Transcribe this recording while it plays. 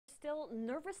still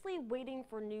nervously waiting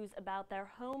for news about their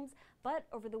homes, but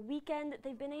over the weekend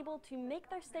they've been able to make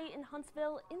their stay in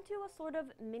Huntsville into a sort of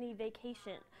mini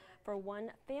vacation. For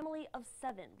one family of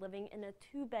 7 living in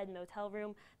a 2-bed motel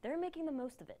room, they're making the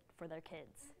most of it for their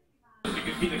kids. You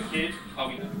can see the kids.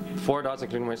 4 adults,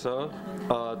 including myself,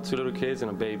 2 little kids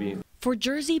and a baby. For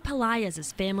Jersey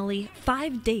Pelaez's family,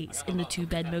 5 days in the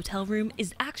 2-bed motel room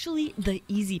is actually the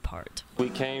easy part. We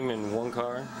came in one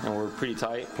car and we're pretty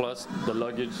tight. Plus the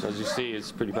luggage, as you see,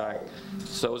 is pretty packed.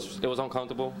 So it was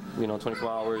uncomfortable, 24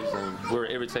 hours, and we were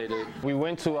irritated. We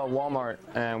went to a Walmart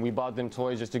and we bought them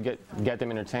toys just to get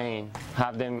them entertained,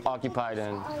 have them occupied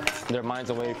and their minds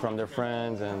away from their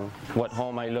friends and what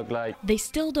home might look like. They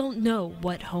still don't know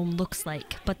what home looks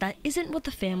like, but that isn't what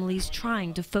the family's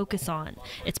trying to focus on.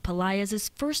 It's Pelaez's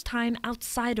first time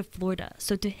outside of Florida,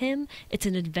 so to him, it's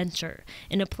an adventure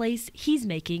in a place he's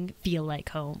making feel like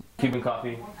home. Keeping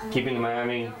coffee, keeping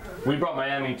Miami. We brought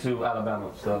Miami to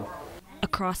Alabama, so.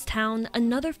 Across town,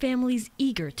 another family's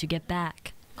eager to get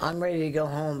back. I'm ready to go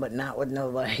home, but not with no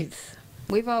lights.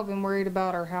 We've all been worried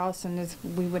about our house and if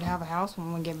we would have a house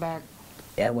when we get back.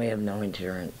 Yeah, we have no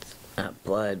insurance. Not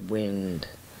flood, wind,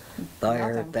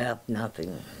 fire, theft,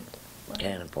 nothing.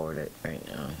 Can't afford it right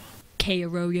now. Kay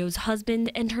Arroyo's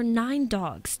husband and her 9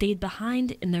 dogs stayed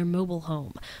behind in their mobile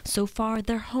home. So far,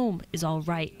 their home is all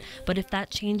right, but if that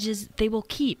changes, they will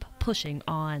keep pushing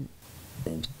on.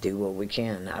 Do what we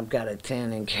can. I've got a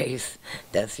tent in case.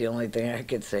 That's the only thing I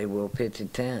could say. We'll pitch a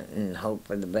tent and hope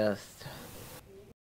for the best.